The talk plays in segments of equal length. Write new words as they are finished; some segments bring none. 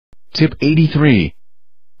Tip-83.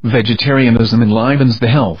 Vegetarianism enlivens the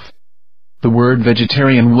health. The word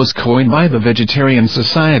vegetarian was coined by the Vegetarian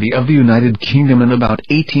Society of the United Kingdom in about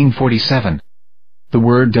 1847. The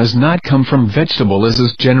word does not come from vegetable as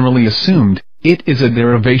is generally assumed. It is a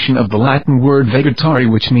derivation of the Latin word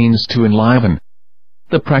vegetare, which means to enliven.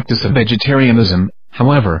 The practice of vegetarianism,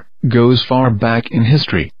 however, goes far back in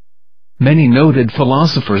history. Many noted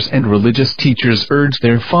philosophers and religious teachers urged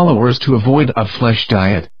their followers to avoid a flesh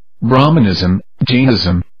diet. Brahmanism,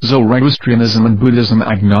 Jainism, Zoroastrianism and Buddhism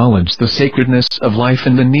acknowledged the sacredness of life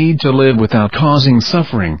and the need to live without causing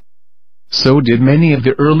suffering. So did many of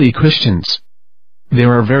the early Christians.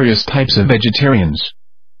 There are various types of vegetarians.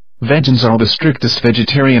 Vegans are the strictest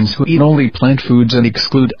vegetarians who eat only plant foods and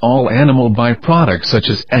exclude all animal byproducts such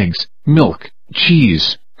as eggs, milk,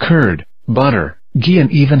 cheese, curd, butter, ghee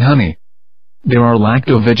and even honey. There are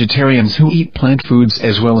lacto-vegetarians who eat plant foods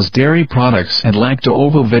as well as dairy products, and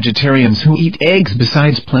lacto-ovo-vegetarians who eat eggs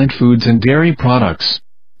besides plant foods and dairy products.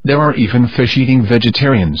 There are even fish-eating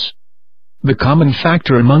vegetarians. The common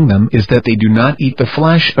factor among them is that they do not eat the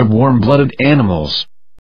flesh of warm-blooded animals.